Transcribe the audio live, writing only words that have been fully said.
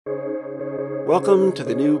Welcome to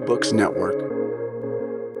the New Books Network.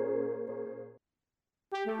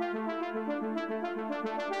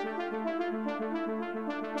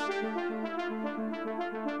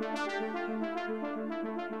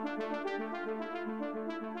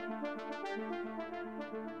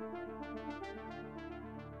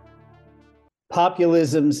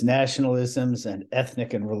 Populisms, nationalisms, and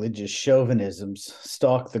ethnic and religious chauvinisms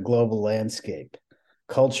stalk the global landscape.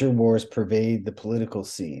 Culture wars pervade the political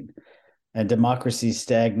scene, and democracy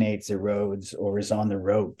stagnates, erodes, or is on the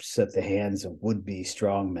ropes at the hands of would-be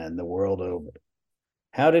strongmen the world over.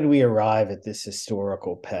 How did we arrive at this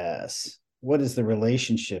historical pass? What is the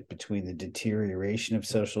relationship between the deterioration of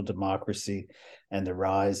social democracy and the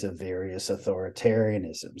rise of various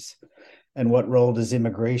authoritarianisms? And what role does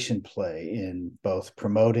immigration play in both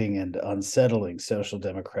promoting and unsettling social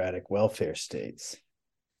democratic welfare states?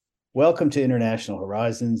 Welcome to International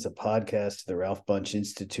Horizons, a podcast of the Ralph Bunche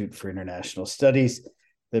Institute for International Studies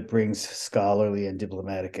that brings scholarly and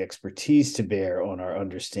diplomatic expertise to bear on our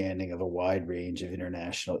understanding of a wide range of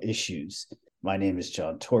international issues. My name is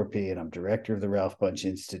John Torpey, and I'm director of the Ralph Bunche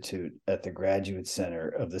Institute at the Graduate Center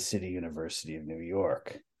of the City University of New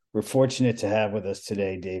York. We're fortunate to have with us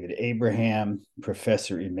today David Abraham,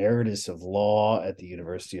 Professor Emeritus of Law at the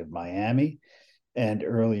University of Miami, and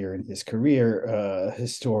earlier in his career,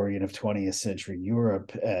 historian of 20th century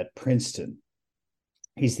Europe at Princeton.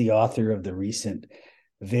 He's the author of the recent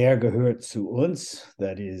Wer gehört zu uns,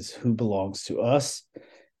 that is, Who Belongs to Us,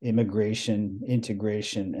 Immigration,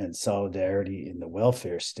 Integration, and Solidarity in the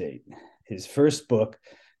Welfare State. His first book,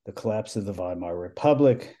 The Collapse of the Weimar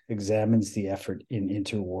Republic, examines the effort in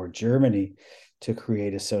interwar Germany to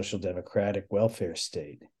create a social democratic welfare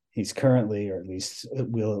state. He's currently, or at least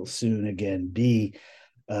will soon again be,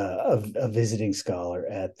 a visiting scholar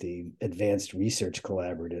at the Advanced Research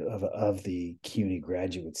Collaborative of the CUNY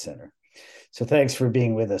Graduate Center. So thanks for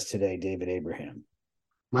being with us today, David Abraham.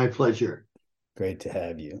 My pleasure. Great to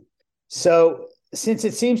have you. So, since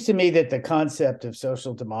it seems to me that the concept of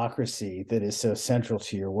social democracy that is so central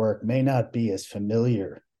to your work may not be as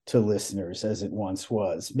familiar to listeners as it once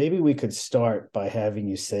was, maybe we could start by having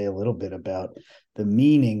you say a little bit about the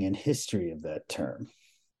meaning and history of that term.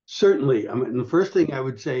 Certainly. I mean, the first thing I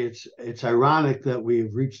would say, it's ironic that we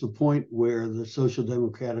have reached the point where the social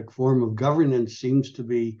democratic form of governance seems to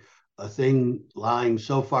be a thing lying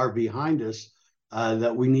so far behind us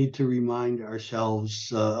that we need to remind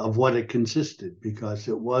ourselves of what it consisted, because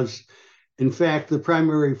it was, in fact, the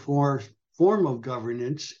primary form of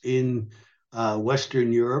governance in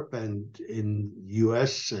Western Europe and in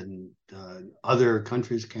US and other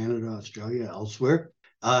countries, Canada, Australia, elsewhere.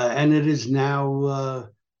 And it has now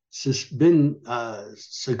been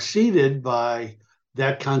succeeded by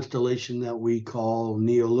that constellation that we call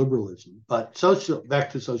neoliberalism. But back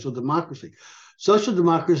to social democracy. Social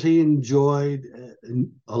democracy enjoyed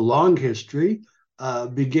a long history,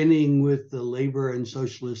 beginning with the labor and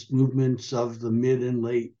socialist movements of the mid and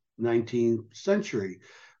late 19th century,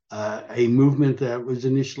 a movement that was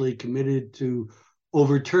initially committed to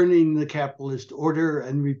overturning the capitalist order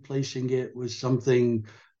and replacing it with something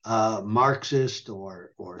Marxist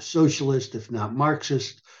or socialist, if not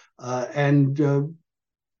Marxist, and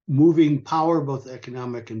moving power, both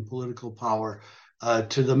economic and political power,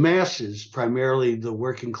 to the masses, primarily the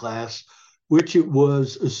working class, which it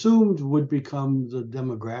was assumed would become the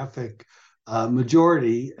demographic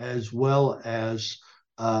majority, as well as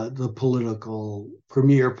the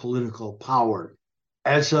premier political power.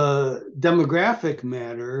 As a demographic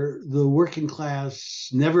matter, the working class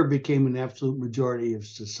never became an absolute majority of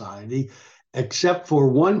society, except for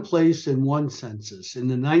one place in one census. In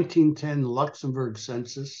the 1910 Luxembourg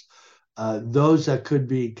census, those that could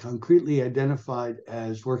be concretely identified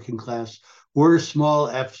as working class were a small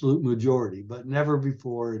absolute majority, but never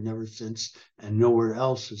before, never since, and nowhere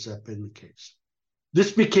else has that been the case.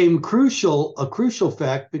 This became a crucial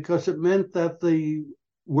fact, because it meant that the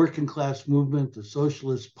working class movement, the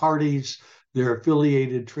socialist parties, their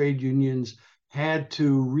affiliated trade unions had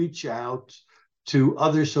to reach out to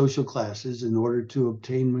other social classes in order to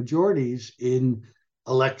obtain majorities in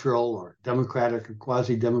electoral or democratic or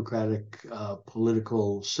quasi-democratic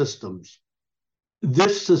political systems. The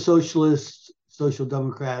social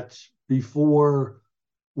democrats before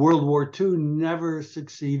World War II never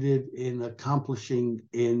succeeded in accomplishing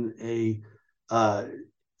in a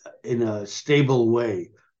stable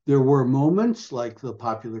way. There were moments like the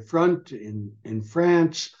Popular Front in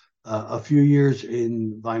France, a few years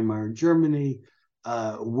in Weimar Germany,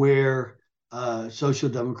 where social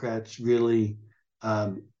democrats really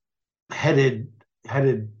headed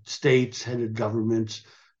states, headed governments,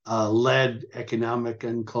 led economic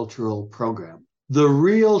and cultural program. The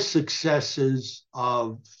real successes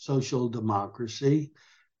of social democracy,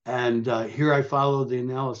 and here I follow the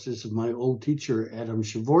analysis of my old teacher, Adam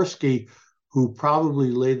Przeworski, who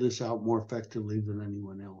probably laid this out more effectively than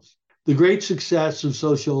anyone else. The great success of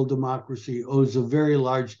social democracy owes a very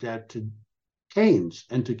large debt to Keynes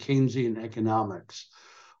and to Keynesian economics.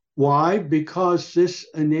 Why? Because this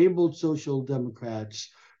enabled social democrats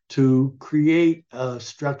to create a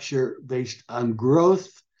structure based on growth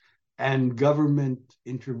and government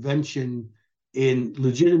intervention, in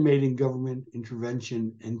legitimating government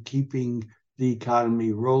intervention and keeping the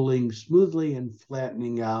economy rolling smoothly and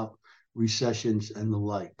flattening out recessions and the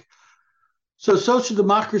like. So social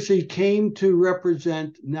democracy came to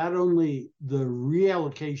represent not only the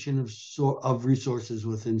reallocation of resources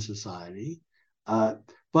within society,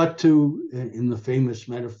 but to, in the famous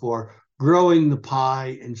metaphor, growing the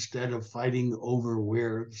pie instead of fighting over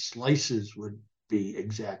where slices would be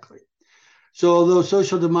exactly. So although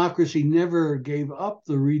social democracy never gave up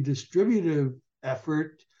the redistributive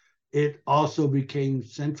effort, it also became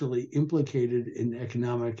centrally implicated in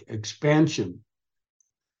economic expansion,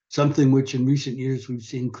 something which in recent years we've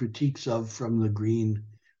seen critiques of from the Green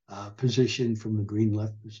position, from the Green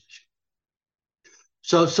left position.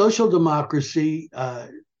 So social democracy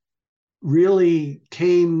really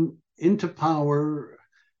came into power,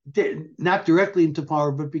 not directly into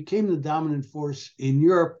power, but became the dominant force in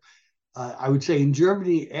Europe. I would say in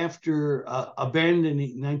Germany after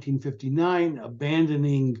abandoning 1959,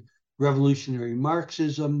 abandoning revolutionary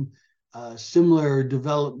Marxism, similar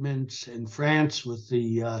developments in France with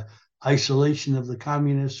the isolation of the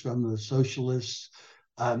communists from the socialists,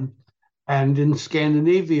 and in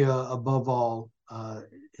Scandinavia, above all,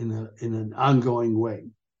 in an ongoing way.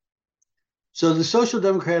 So the social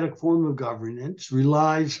democratic form of governance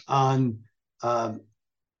relies on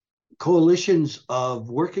coalitions of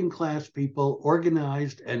working class people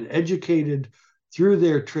organized and educated through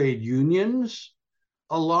their trade unions,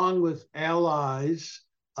 along with allies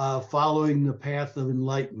following the path of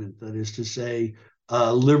enlightenment, that is to say,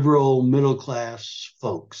 liberal middle class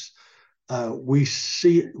folks. We've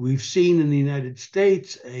seen in the United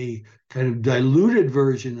States a kind of diluted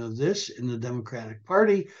version of this in the Democratic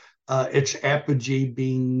Party, its apogee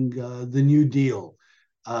being the New Deal,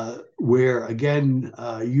 where again,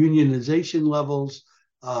 unionization levels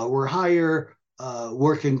were higher,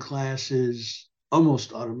 working classes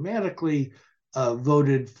almost automatically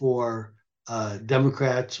voted for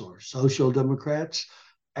Democrats or social democrats,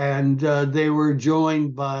 and they were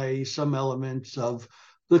joined by some elements of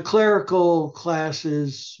the clerical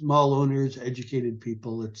classes, small owners, educated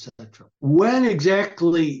people, etc. When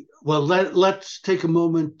exactly, well, let's take a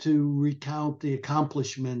moment to recount the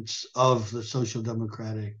accomplishments of the social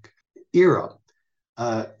democratic era.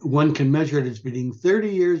 One can measure it as being 30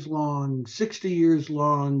 years long, 60 years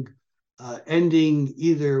long, ending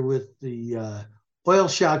either with the oil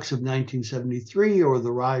shocks of 1973 or the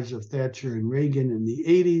rise of Thatcher and Reagan in the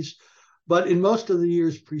 80s. But in most of the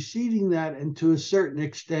years preceding that, and to a certain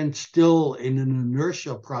extent still in an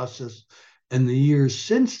inertia process in the years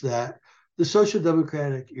since that, the social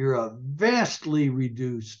democratic era vastly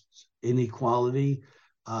reduced inequality,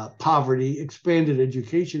 poverty, expanded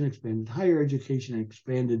education, expanded higher education,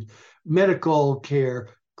 expanded medical care,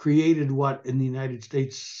 created what in the United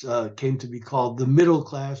States came to be called the middle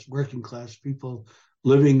class, working class people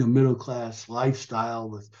living a middle class lifestyle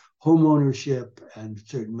with home ownership and a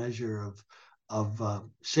certain measure of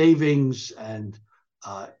savings and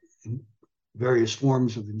various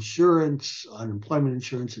forms of insurance, unemployment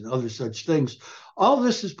insurance, and other such things. All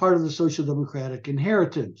this is part of the social democratic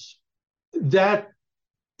inheritance. That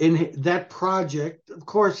project, of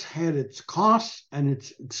course, had its costs and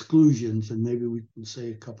its exclusions, and maybe we can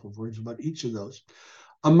say a couple of words about each of those.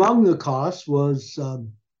 Among the costs was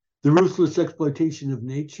the ruthless exploitation of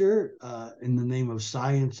nature in the name of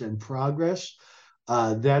science and progress.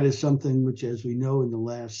 That is something which, as we know, in the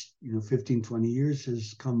last 15, 20 years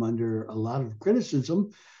has come under a lot of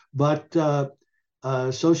criticism. But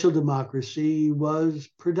social democracy was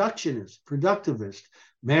productivist,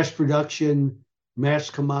 mass production,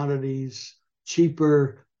 mass commodities,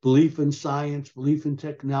 cheaper, belief in science, belief in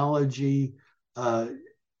technology,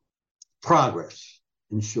 progress,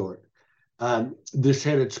 in short. This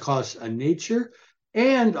had its costs on nature.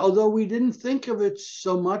 And although we didn't think of it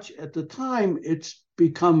so much at the time, it's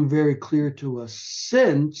become very clear to us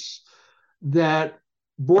since that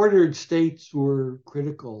bordered states were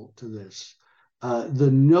critical to this. The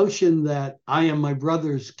notion that I am my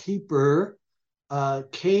brother's keeper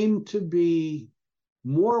came to be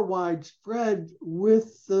more widespread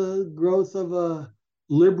with the growth of a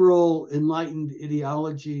liberal, enlightened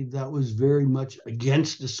ideology that was very much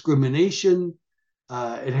against discrimination.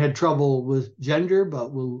 It had trouble with gender,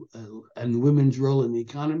 but and women's role in the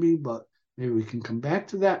economy, but maybe we can come back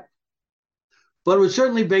to that. But it was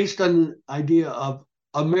certainly based on the idea of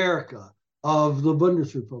America, of the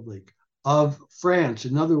Bundesrepublik, of France.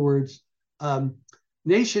 In other words,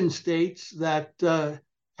 nation states that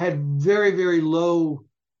had very, very low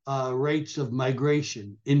rates of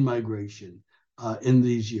migration in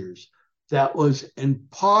these years. That was in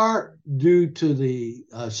part due to the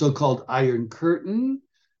so-called Iron Curtain.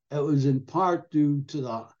 It was in part due to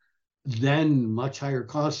the then much higher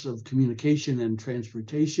costs of communication and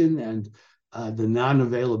transportation and the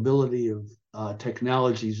non-availability of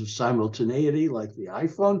technologies of simultaneity like the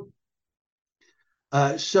iPhone.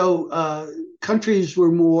 So countries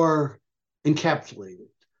were more encapsulated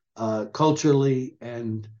culturally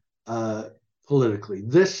and politically.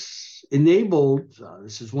 This enabled,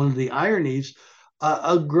 this is one of the ironies,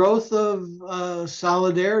 a growth of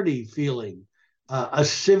solidarity feeling, a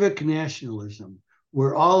civic nationalism,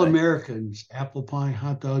 where all Americans, apple pie,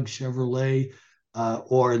 hot dog, Chevrolet,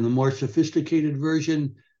 or in the more sophisticated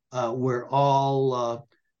version, we're all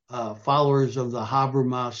followers of the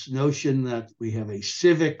Habermas notion that we have a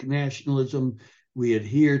civic nationalism. We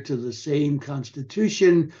adhere to the same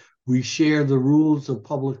constitution. We share the rules of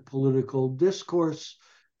public political discourse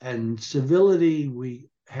and civility. We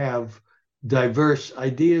have diverse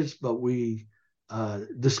ideas, but we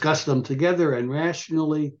discuss them together and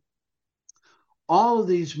rationally. All of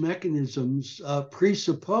these mechanisms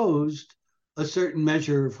presupposed a certain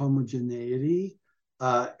measure of homogeneity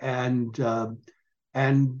and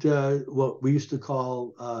what we used to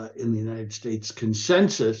call in the United States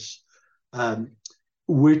consensus,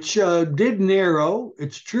 which did narrow.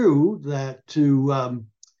 It's true that to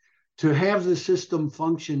have the system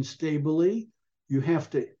function stably, you have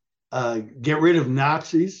to get rid of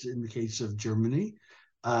Nazis in the case of Germany.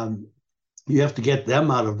 You have to get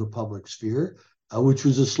them out of the public sphere, which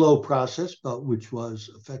was a slow process, but which was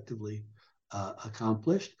effectively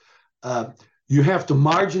accomplished. You have to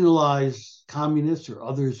marginalize communists or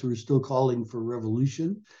others who are still calling for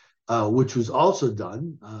revolution, which was also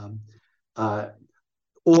done.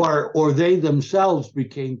 Or they themselves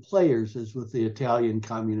became players, as with the Italian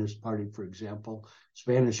Communist Party, for example.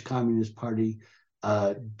 Spanish Communist Party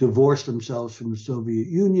divorced themselves from the Soviet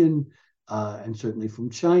Union and certainly from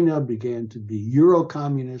China, began to be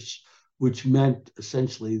Euro-communists, which meant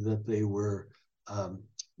essentially that they were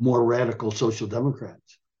more radical social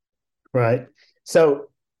democrats. Right. So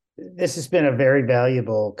this has been a very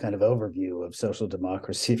valuable kind of overview of social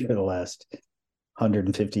democracy for the last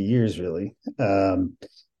 150 years, really.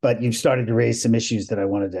 But you've started to raise some issues that I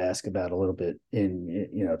wanted to ask about a little bit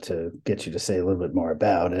to get you to say a little bit more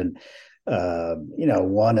about. And,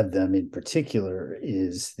 one of them in particular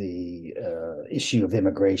is the issue of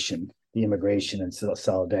immigration, the immigration and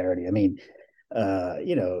solidarity. I mean,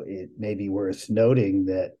 it may be worth noting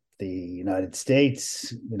that the United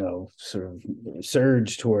States, sort of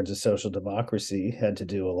surge towards a social democracy had to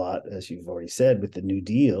do a lot, as you've already said, with the New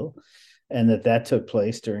Deal, and that took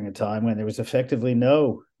place during a time when there was effectively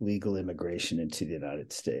no legal immigration into the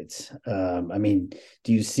United States. I mean,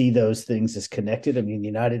 do you see those things as connected? I mean, the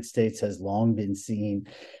United States has long been seen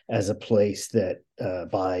as a place that,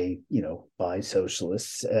 by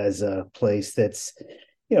socialists, as a place that's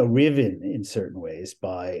riven in certain ways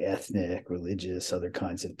by ethnic, religious, other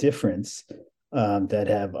kinds of difference that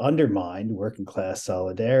have undermined working class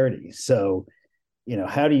solidarity. So,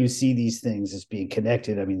 how do you see these things as being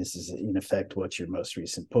connected? I mean, this is in effect what your most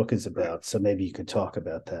recent book is about. So maybe you could talk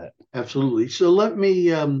about that. Absolutely. So let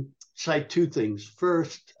me cite two things.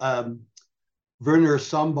 First, Werner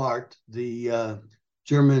Sombart, the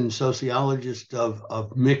German sociologist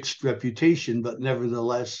of mixed reputation, but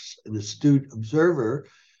nevertheless an astute observer,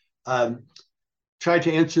 tried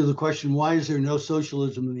to answer the question, why is there no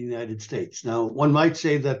socialism in the United States? Now, one might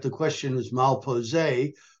say that the question is mal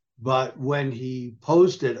posé, but when he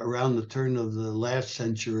posed it around the turn of the last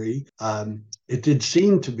century, it did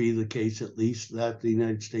seem to be the case, at least, that the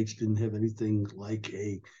United States didn't have anything like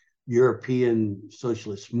a European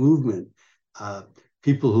socialist movement.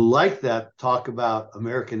 People who like that talk about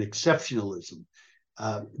American exceptionalism.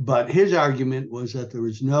 But his argument was that there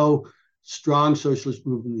was no strong socialist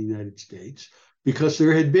movement in the United States because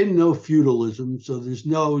there had been no feudalism, so there's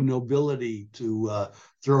no nobility to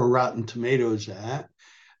throw rotten tomatoes at.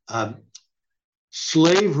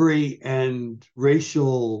 Slavery and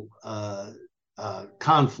racial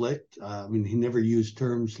conflict. I mean, he never used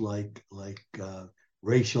terms like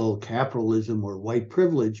racial capitalism or white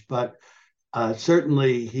privilege, but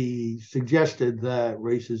Certainly, he suggested that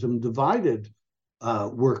racism divided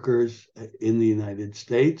workers in the United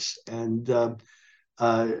States and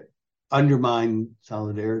undermined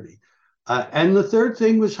solidarity. And the third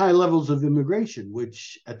thing was high levels of immigration,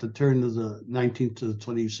 which at the turn of the 19th to the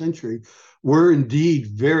 20th century were indeed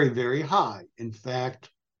very, very high. In fact,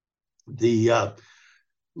 the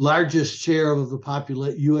largest share of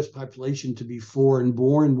the U.S. population to be foreign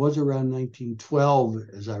born was around 1912,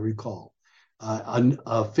 as I recall,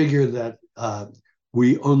 a figure that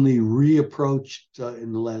we only reapproached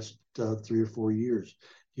in the last 3 or 4 years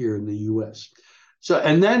here in the U.S. So,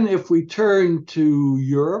 and then if we turn to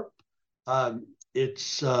Europe,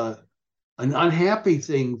 it's an unhappy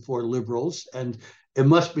thing for liberals, and it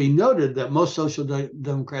must be noted that most social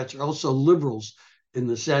democrats are also liberals in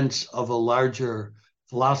the sense of a larger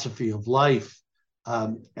philosophy of life.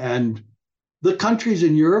 And the countries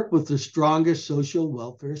in Europe with the strongest social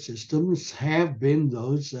welfare systems have been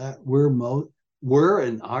those that were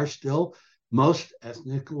and are still most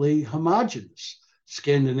ethnically homogenous.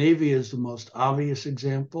 Scandinavia is the most obvious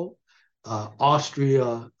example.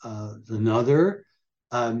 Austria is another.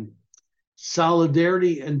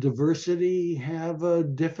 Solidarity and diversity have a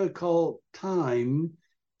difficult time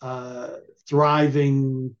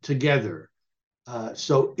thriving together.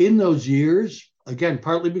 So in those years, again,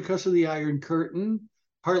 partly because of the Iron Curtain,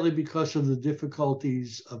 partly because of the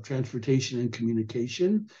difficulties of transportation and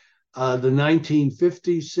communication, the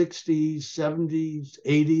 1950s, 60s, 70s,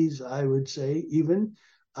 80s, I would say even,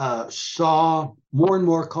 saw more and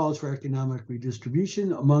more calls for economic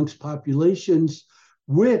redistribution amongst populations,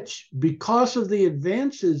 which, because of the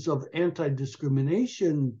advances of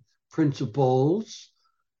anti-discrimination principles,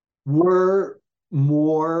 were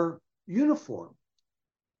more uniform.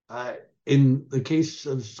 In the case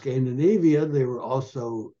of Scandinavia, they were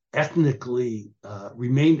also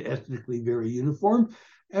remained ethnically very uniform.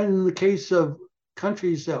 And in the case of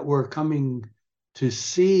countries that were coming to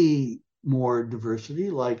see more diversity,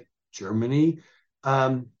 like Germany,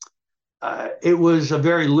 it was a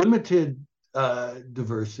very limited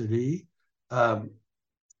diversity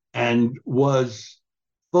and was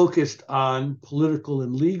focused on political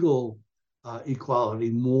and legal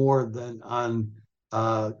equality more than on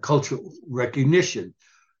cultural recognition.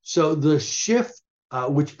 So the shift,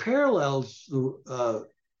 which parallels the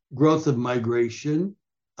growth of migration,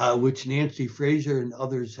 which Nancy Fraser and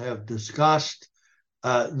others have discussed,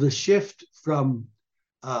 the shift from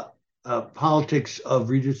politics of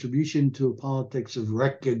redistribution to a politics of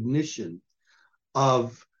recognition,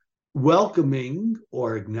 of welcoming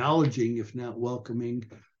or acknowledging, if not welcoming,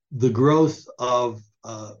 the growth of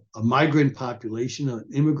a migrant population, an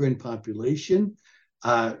immigrant population,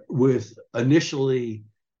 with initially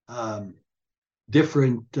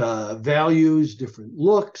different values, different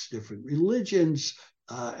looks, different religions,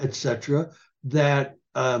 etc., that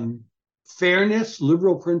fairness,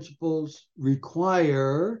 liberal principles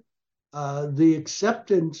require the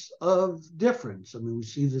acceptance of difference. I mean, we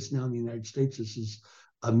see this now in the United States. This is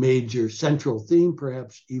a major central theme,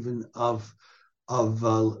 perhaps even of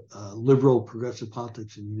liberal progressive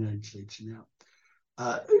politics in the United States now.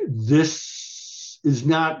 This is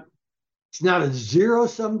it's not a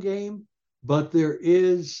zero-sum game, but there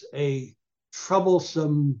is a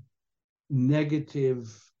troublesome negative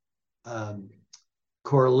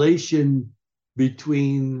correlation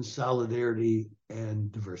between solidarity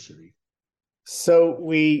and diversity. So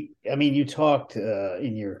you talked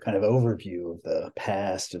in your kind of overview of the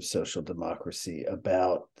past of social democracy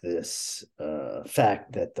about this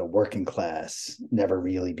fact that the working class never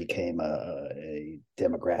really became a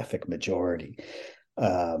demographic majority.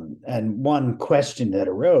 And one question that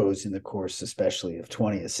arose in the course, especially of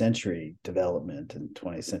 20th century development and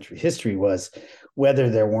 20th century history, was whether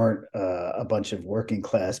there weren't a bunch of working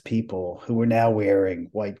class people who were now wearing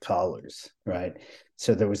white collars, right?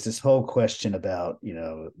 So there was this whole question about,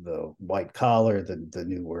 the white collar, the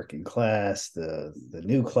new working class, the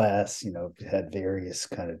new class, had various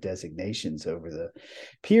kind of designations over the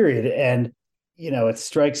period. And it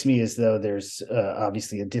strikes me as though there's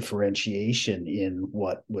obviously a differentiation in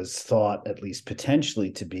what was thought, at least potentially,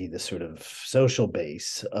 to be the sort of social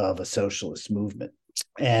base of a socialist movement.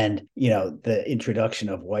 And, the introduction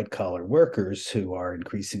of white collar workers, who are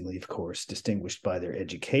increasingly, of course, distinguished by their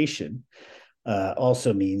education,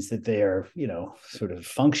 also means that they are, sort of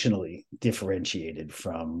functionally differentiated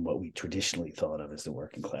from what we traditionally thought of as the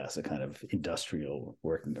working class, a kind of industrial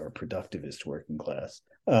working or productivist working class.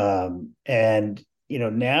 And,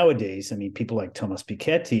 nowadays, people like Thomas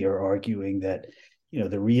Piketty are arguing that,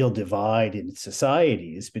 the real divide in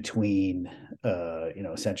society is between,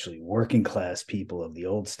 essentially working class people of the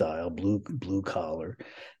old style, blue collar,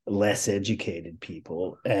 less educated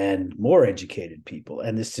people, and more educated people.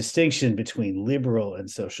 And this distinction between liberal and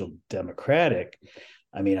social democratic,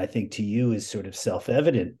 I mean, I think to you is sort of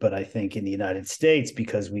self-evident, but I think in the United States,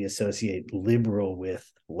 because we associate liberal with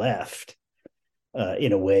left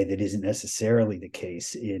in a way that isn't necessarily the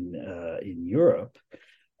case in Europe,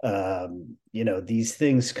 these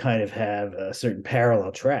things kind of have a certain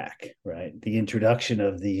parallel track, right? The introduction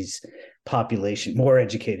of these more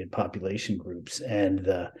educated population groups and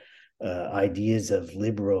the ideas of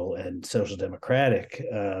liberal and social democratic,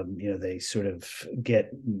 they sort of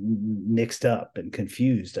get mixed up and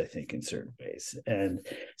confused, I think, in certain ways. And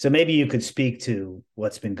so maybe you could speak to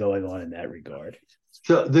what's been going on in that regard.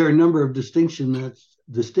 So there are a number of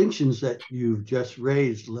distinctions that you've just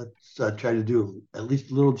raised. Let's try to do at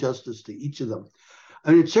least a little justice to each of them.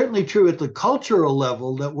 I mean, it's certainly true at the cultural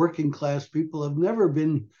level that working class people have never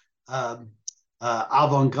been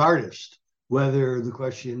avant-gardist, whether the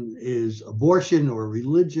question is abortion or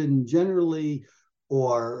religion generally,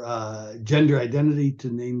 or gender identity, to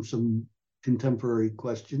name some contemporary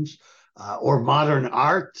questions, or modern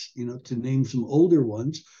art, to name some older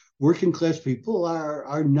ones. Working class people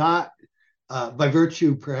are not, by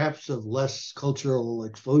virtue perhaps of less cultural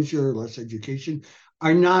exposure, less education,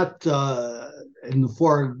 are not in the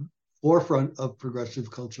forefront of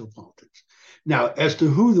progressive cultural politics. Now, as to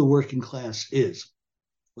who the working class is,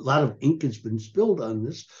 a lot of ink has been spilled on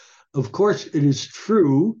this. Of course, it is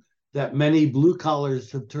true that many blue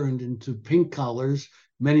collars have turned into pink collars,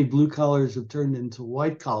 many blue collars have turned into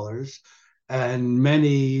white collars, and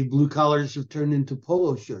many blue collars have turned into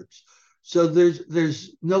polo shirts. So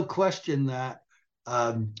there's no question that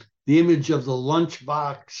the image of the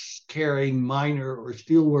lunchbox carrying miner or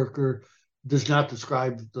steelworker does not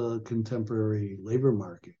describe the contemporary labor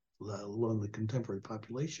market, let alone the contemporary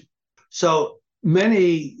population. So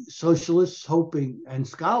many socialists and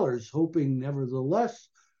scholars hoping nevertheless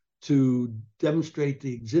to demonstrate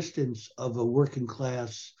the existence of a working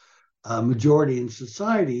class majority in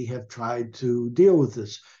society have tried to deal with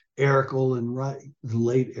this. Eric Olin Wright, the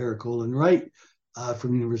late Eric Olin Wright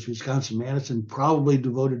from the University of Wisconsin-Madison, probably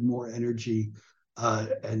devoted more energy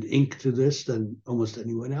and ink to this than almost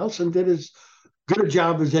anyone else, and did as good a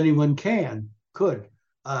job as anyone could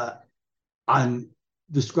on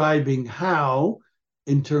describing how,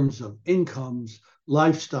 in terms of incomes,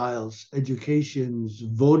 lifestyles, educations,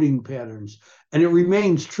 voting patterns, and it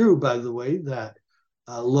remains true, by the way, that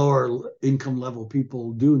lower income level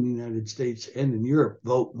people do in the United States and in Europe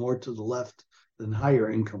vote more to the left than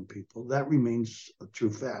higher income people. That remains a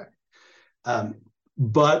true fact.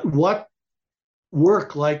 But what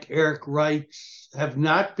work like Eric Wright's have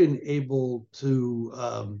not been able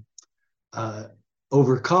to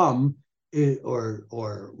overcome or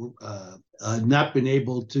not been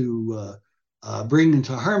able to bring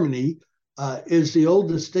into harmony is the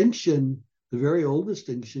very old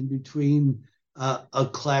distinction between a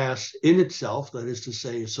class in itself, that is to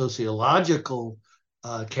say, a sociological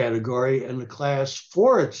category, and a class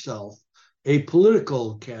for itself, a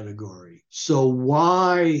political category. So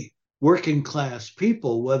why working class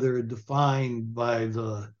people, whether defined by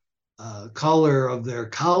the color of their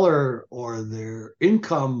collar or their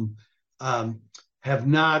income, have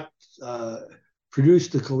not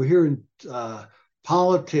produced a coherent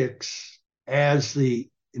politics as the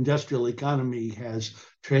industrial economy has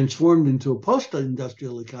transformed into a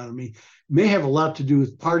post-industrial economy, may have a lot to do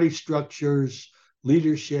with party structures,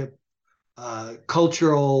 leadership,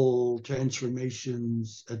 cultural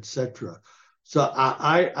transformations, etc. So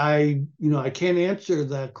I can't answer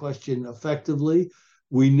that question effectively.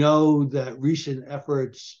 We know that recent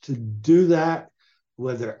efforts to do that,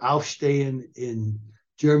 whether Aufstehen in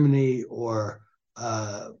Germany or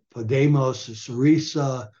Podemos or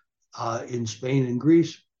Syriza in Spain and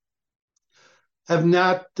Greece, have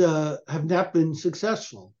not been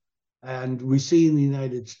successful. And we see in the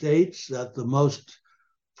United States that the most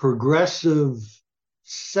progressive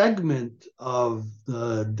segment of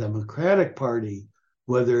the Democratic Party,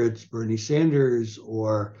 whether it's Bernie Sanders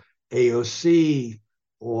or AOC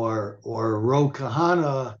or Ro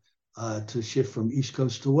Khanna, to shift from East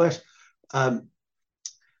Coast to West,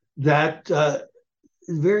 that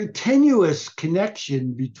very tenuous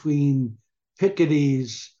connection between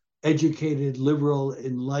Piketty's educated, liberal,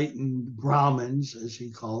 enlightened Brahmins, as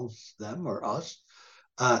he calls them, or us,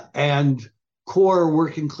 and core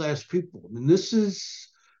working class people. I mean, this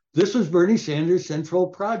was Bernie Sanders' central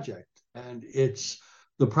project, and it's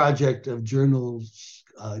the project of journals,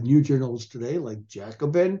 new journals today like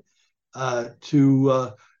Jacobin,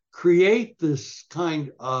 to create this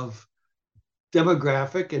kind of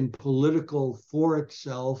demographic and political for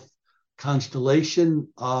itself constellation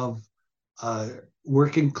of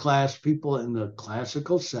working class people in the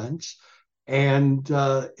classical sense and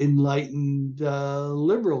enlightened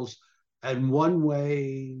liberals. And one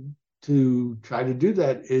way to try to do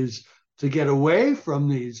that is to get away from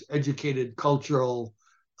these educated cultural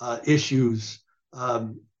issues.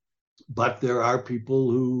 But there are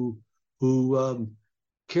people who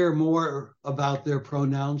care more about their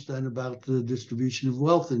pronouns than about the distribution of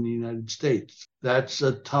wealth in the United States. That's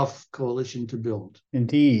a tough coalition to build.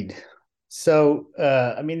 Indeed. So,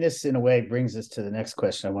 I mean, this in a way brings us to the next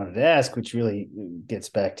question I wanted to ask, which really gets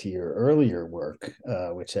back to your earlier work,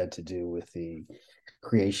 which had to do with the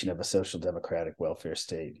creation of a social democratic welfare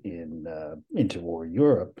state in interwar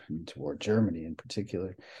Europe, interwar Germany in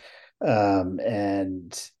particular.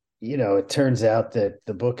 And, you know, it turns out that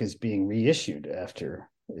the book is being reissued after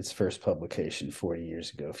its first publication 40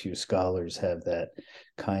 years ago. Few scholars have that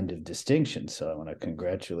kind of distinction. So I want to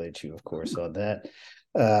congratulate you, of course, on that.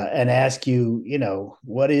 And ask you, you know,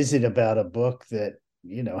 what is it about a book that,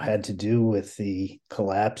 you know, had to do with the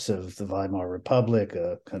collapse of the Weimar Republic,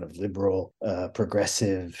 a kind of liberal,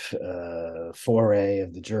 progressive foray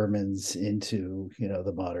of the Germans into, you know,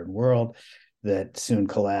 the modern world that soon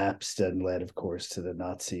collapsed and led, of course, to the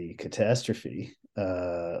Nazi catastrophe.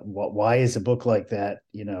 Why is a book like that,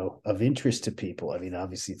 you know, of interest to people? I mean,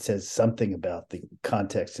 obviously it says something about the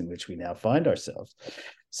context in which we now find ourselves.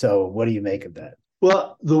 So what do you make of that?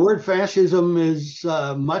 Well, the word fascism is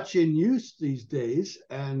much in use these days,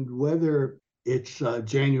 and whether it's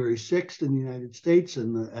January 6th in the United States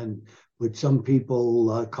and what some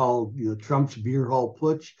people call, you know, Trump's beer hall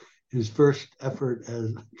putsch, his first effort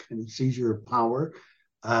as kind of seizure of power,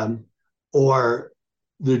 or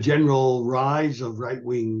the general rise of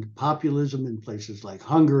right-wing populism in places like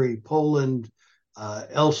Hungary, Poland,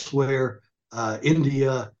 elsewhere,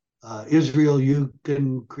 India, Israel. You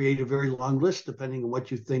can create a very long list depending on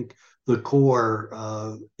what you think the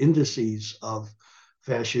core indices of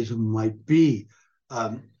fascism might be.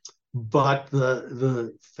 But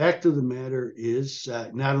the fact of the matter is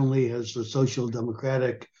that not only has the social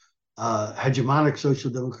democratic, hegemonic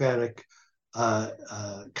social democratic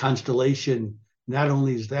constellation, not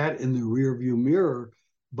only is that in the rearview mirror,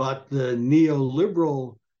 but the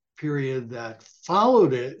neoliberal period that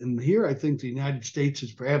followed it, and here I think the United States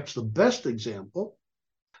is perhaps the best example.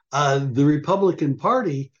 The Republican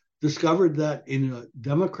Party discovered that in a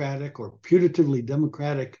democratic or putatively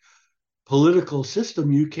democratic political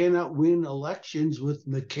system, you cannot win elections with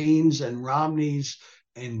McCain's and Romney's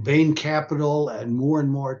and Bain Capital and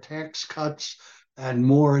more tax cuts and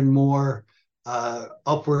more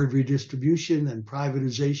upward redistribution and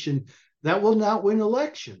privatization. That will not win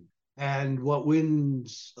election. And what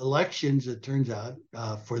wins elections, it turns out,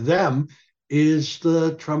 for them, is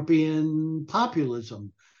the Trumpian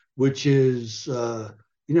populism, which is, you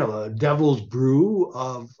know, a devil's brew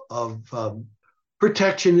of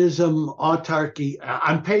protectionism, autarky,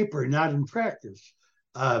 on paper, not in practice.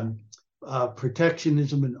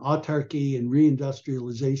 Protectionism and autarky and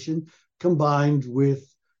reindustrialization combined with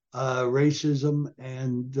racism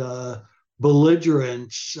and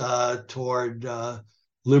belligerence toward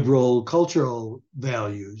liberal cultural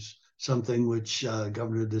values, something which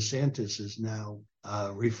Governor DeSantis is now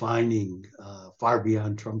refining far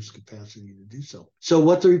beyond Trump's capacity to do so. So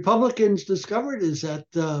what the Republicans discovered is that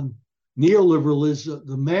neoliberalism,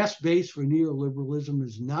 the mass base for neoliberalism,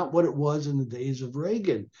 is not what it was in the days of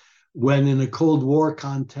Reagan, when in a Cold War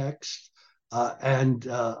context and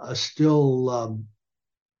a still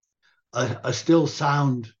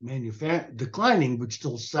sound declining but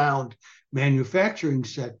still sound manufacturing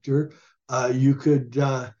sector, you could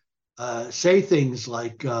say things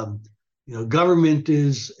like, you know, government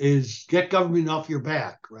is get government off your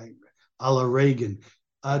back, right? A la Reagan.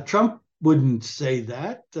 Trump wouldn't say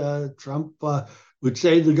that. Trump would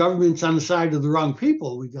say the government's on the side of the wrong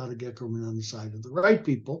people. We got to get government on the side of the right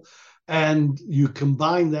people. And you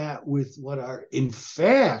combine that with what are, in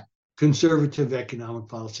fact, conservative economic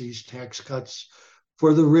policies, tax cuts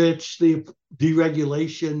for the rich, the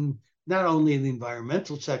deregulation, not only in the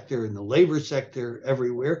environmental sector, in the labor sector,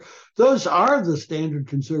 everywhere. Those are the standard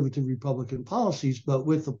conservative Republican policies, but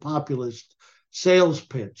with a populist sales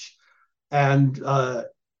pitch. And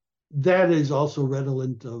that is also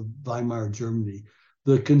redolent of Weimar Germany.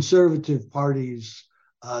 The conservative parties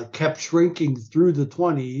kept shrinking through the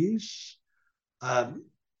 20s,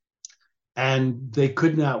 and they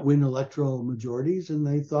could not win electoral majorities, and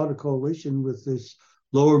they thought a coalition with this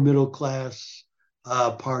lower middle class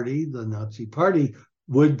party, the Nazi party,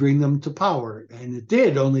 would bring them to power. And it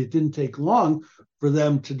did, only it didn't take long for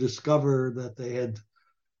them to discover that they had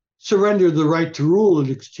surrendered the right to rule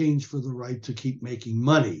in exchange for the right to keep making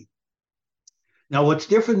money. Now, what's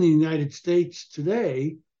different in the United States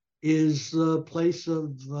today is the place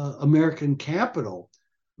of American capital.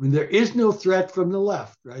 I mean, there is no threat from the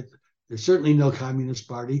left, right? There's certainly no Communist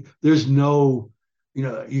Party. There's no,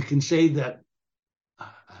 you can say that,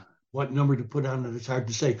 what number to put on it, it's hard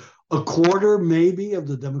to say. A quarter, maybe, of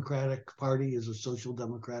the Democratic Party is a social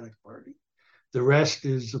democratic party. The rest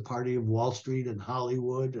is a party of Wall Street and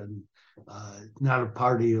Hollywood, and not a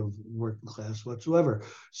party of working class whatsoever.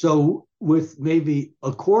 So with maybe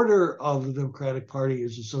a quarter of the Democratic Party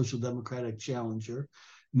is a social democratic challenger,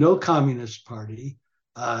 no Communist Party,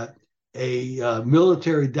 a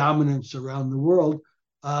military dominance around the world,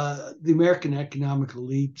 the American economic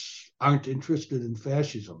elites aren't interested in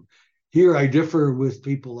fascism. Here I differ with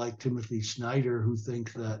people like Timothy Snyder, who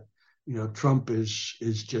think that Trump is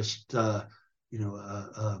just a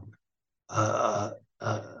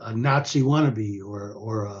Nazi wannabe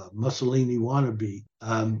or a Mussolini wannabe.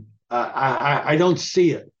 I don't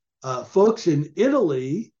see it. Folks in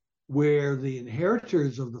Italy, where the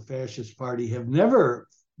inheritors of the fascist party have never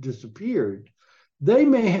disappeared, they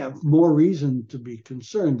may have more reason to be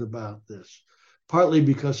concerned about this, partly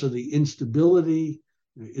because of the instability,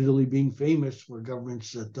 Italy being famous for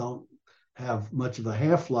governments that don't have much of a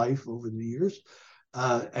half-life over the years,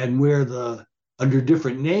 and where under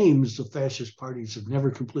different names, the fascist parties have never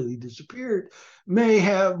completely disappeared, may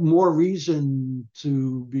have more reason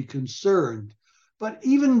to be concerned. But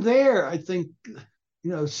even there, I think,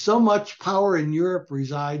 so much power in Europe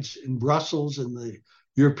resides in Brussels and the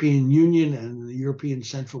European Union and the European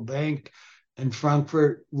Central Bank and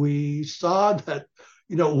Frankfurt. We saw that,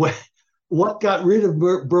 what got rid of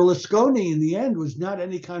Berlusconi in the end was not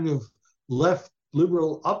any kind of left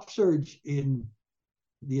liberal upsurge in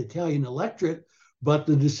the Italian electorate, but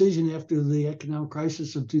the decision after the economic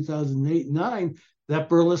crisis of 2008-9 that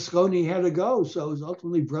Berlusconi had to go. So it was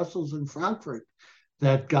ultimately Brussels and Frankfurt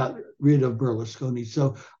that got rid of Berlusconi.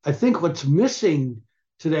 So I think what's missing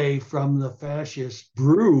today from the fascist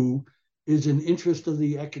brew is an interest of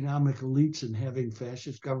the economic elites in having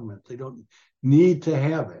fascist government. They don't need to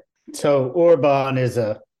have it. So Orban is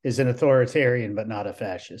an authoritarian, but not a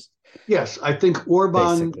fascist. Yes, I think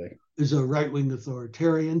Orban basically is a right-wing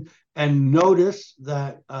authoritarian. And notice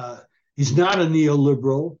that he's not a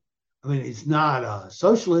neoliberal. I mean, he's not a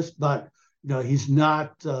socialist, but he's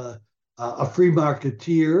not a free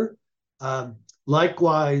marketeer.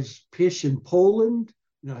 Likewise, PiS in Poland,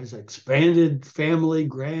 has expanded family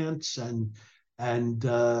grants and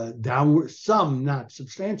downward, some not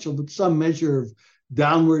substantial, but some measure of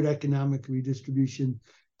downward economic redistribution.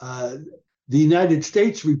 The United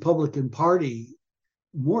States Republican Party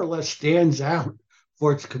more or less stands out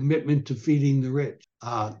for its commitment to feeding the rich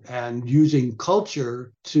and using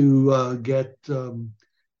culture to get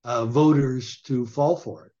voters to fall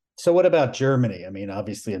for it. So what about Germany? I mean,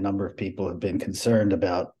 obviously, a number of people have been concerned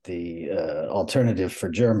about the alternative for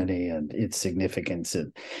Germany and its significance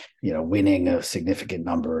in, winning a significant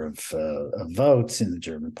number of votes in the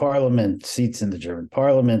German parliament, seats in the German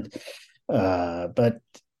parliament. But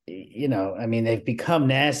I mean, they've become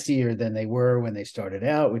nastier than they were when they started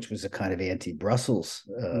out, which was a kind of anti-Brussels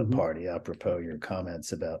party, apropos your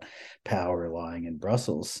comments about power lying in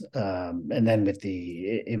Brussels. And then with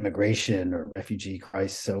the immigration or refugee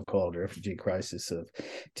crisis, so-called refugee crisis of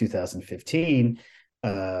 2015,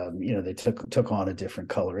 they took on a different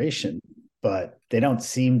coloration. But they don't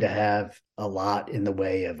seem to have a lot in the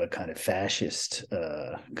way of a kind of fascist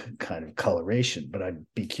kind of coloration. But I'd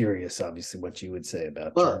be curious, obviously, what you would say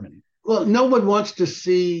about Germany. Well, no one wants to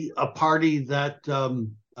see a party that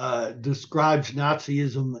describes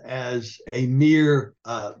Nazism as a mere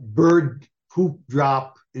bird poop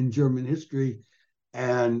drop in German history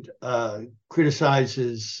and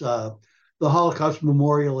criticizes the Holocaust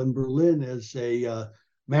Memorial in Berlin as a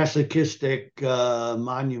masochistic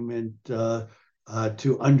monument to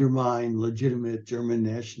undermine legitimate German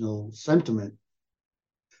national sentiment.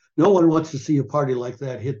 No one wants to see a party like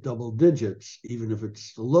that hit double digits, even if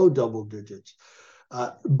it's the low double digits.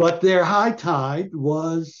 But their high tide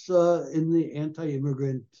was in the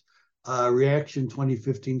anti-immigrant reaction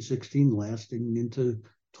 2015-16, lasting into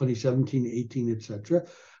 2017-18, etc.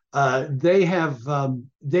 They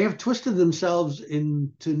have twisted themselves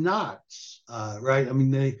into knots, right? I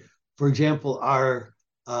mean, they, for example, are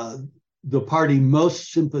the party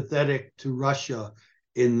most sympathetic to Russia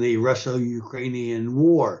in the Russo-Ukrainian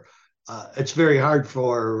war. It's very hard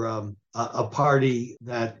for a party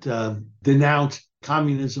that denounced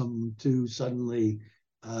communism to suddenly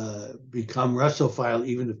become Russophile,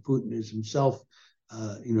 even if Putin is himself,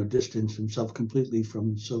 distanced himself completely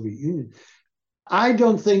from the Soviet Union. I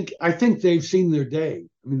think they've seen their day.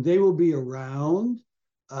 I mean, they will be around,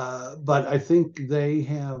 but I think they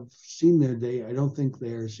have seen their day. I don't think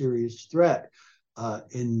they're a serious threat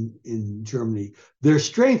in Germany. Their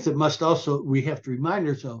strength, we have to remind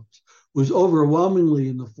ourselves, was overwhelmingly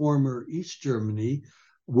in the former East Germany,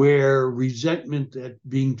 where resentment at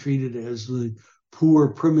being treated as the poor,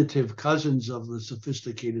 primitive cousins of the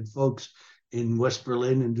sophisticated folks in West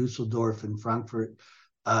Berlin and Dusseldorf and Frankfurt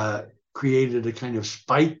created a kind of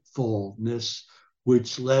spitefulness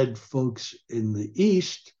which led folks in the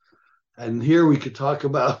East. And here we could talk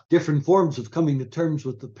about different forms of coming to terms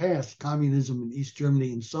with the past. Communism in East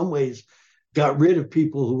Germany in some ways got rid of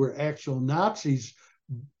people who were actual Nazis,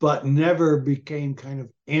 but never became kind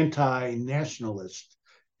of anti-nationalist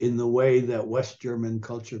in the way that West German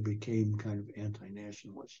culture became kind of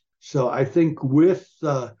anti-nationalist. So I think with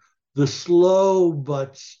the slow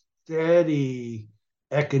but steady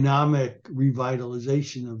economic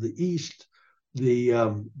revitalization of the East,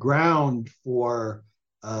 the ground for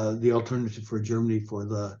the alternative for Germany, for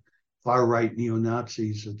the far-right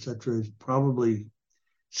neo-Nazis, et cetera, is probably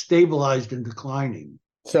stabilized and declining.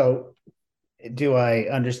 So do I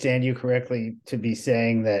understand you correctly to be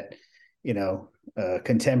saying that,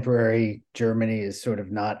 contemporary Germany is sort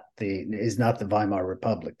of not the Weimar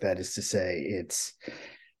Republic? That is to say, it's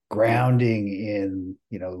grounding in,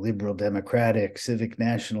 liberal democratic, civic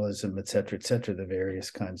nationalism, et cetera, the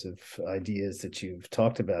various kinds of ideas that you've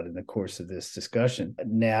talked about in the course of this discussion,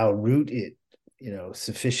 now root it,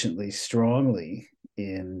 sufficiently strongly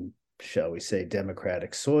in, shall we say,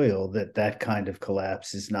 democratic soil that kind of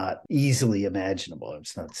collapse is not easily imaginable.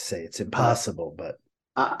 It's not to say it's impossible, but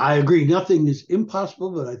I agree. Nothing is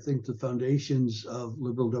impossible, but I think the foundations of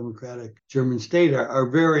liberal democratic German state are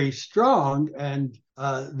very strong, and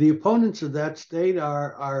the opponents of that state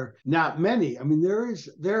are not many. I mean,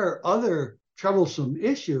 there are other troublesome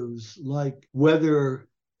issues, like whether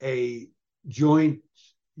a joint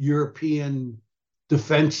European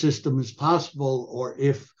defense system is possible, or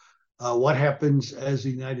if what happens as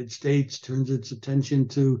the United States turns its attention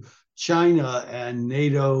to China and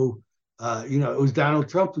NATO. It was Donald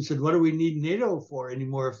Trump who said, what do we need NATO for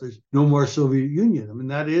anymore if there's no more Soviet Union? I mean,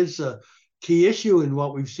 that is a key issue. And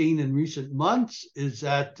what we've seen in recent months is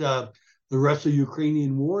that the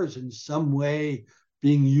Russo-Ukrainian war is in some way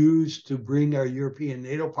being used to bring our European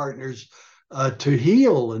NATO partners to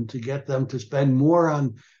heel and to get them to spend more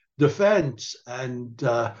on defense and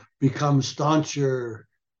become stauncher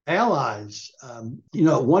allies.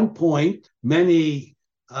 At one point, many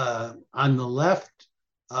on the left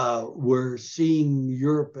were seeing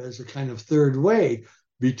Europe as a kind of third way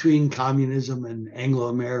between communism and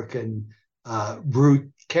Anglo-American brute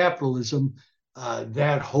capitalism.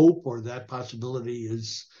 That hope or that possibility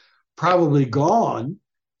is probably gone.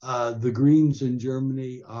 The Greens in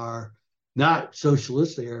Germany are not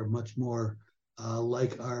socialists. They are much more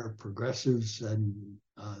like our progressives, and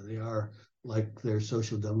they are like their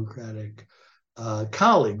social democratic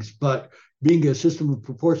colleagues. But being a system of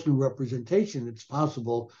proportional representation, it's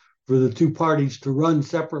possible for the two parties to run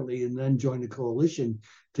separately and then join a coalition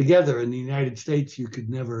together. In the United States, you could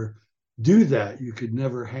never do that. You could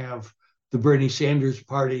never have the Bernie Sanders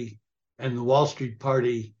party and the Wall Street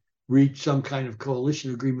party reach some kind of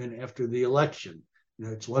coalition agreement after the election.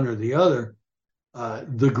 It's one or the other.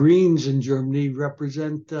 The Greens in Germany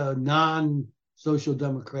represent non-social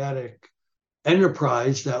democratic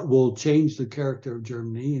enterprise that will change the character of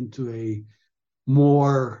Germany into a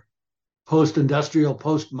more post-industrial,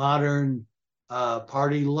 post-modern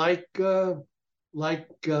party like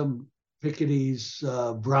Piketty's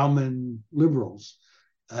Brauman liberals,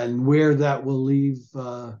 and where that will leave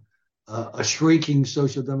a shrinking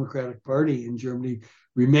social democratic party in Germany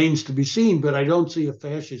remains to be seen. But I don't see a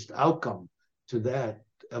fascist outcome to that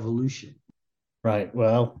evolution. Right.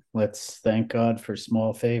 Well, let's thank God for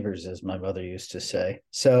small favors, as my mother used to say.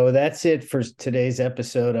 So that's it for today's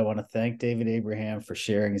episode. I want to thank David Abraham for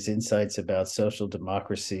sharing his insights about social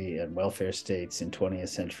democracy and welfare states in 20th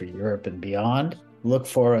century Europe and beyond. Look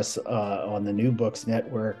for us on the New Books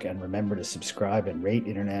Network, and remember to subscribe and rate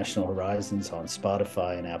International Horizons on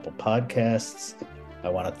Spotify and Apple Podcasts. I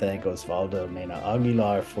want to thank Osvaldo Mena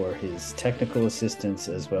Aguilar for his technical assistance,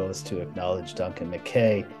 as well as to acknowledge Duncan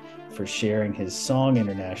McKay for sharing his song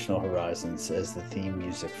International Horizons as the theme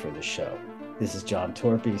music for the show. This is John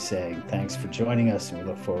Torpy saying thanks for joining us, and we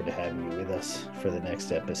look forward to having you with us for the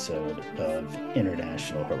next episode of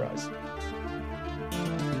International Horizon.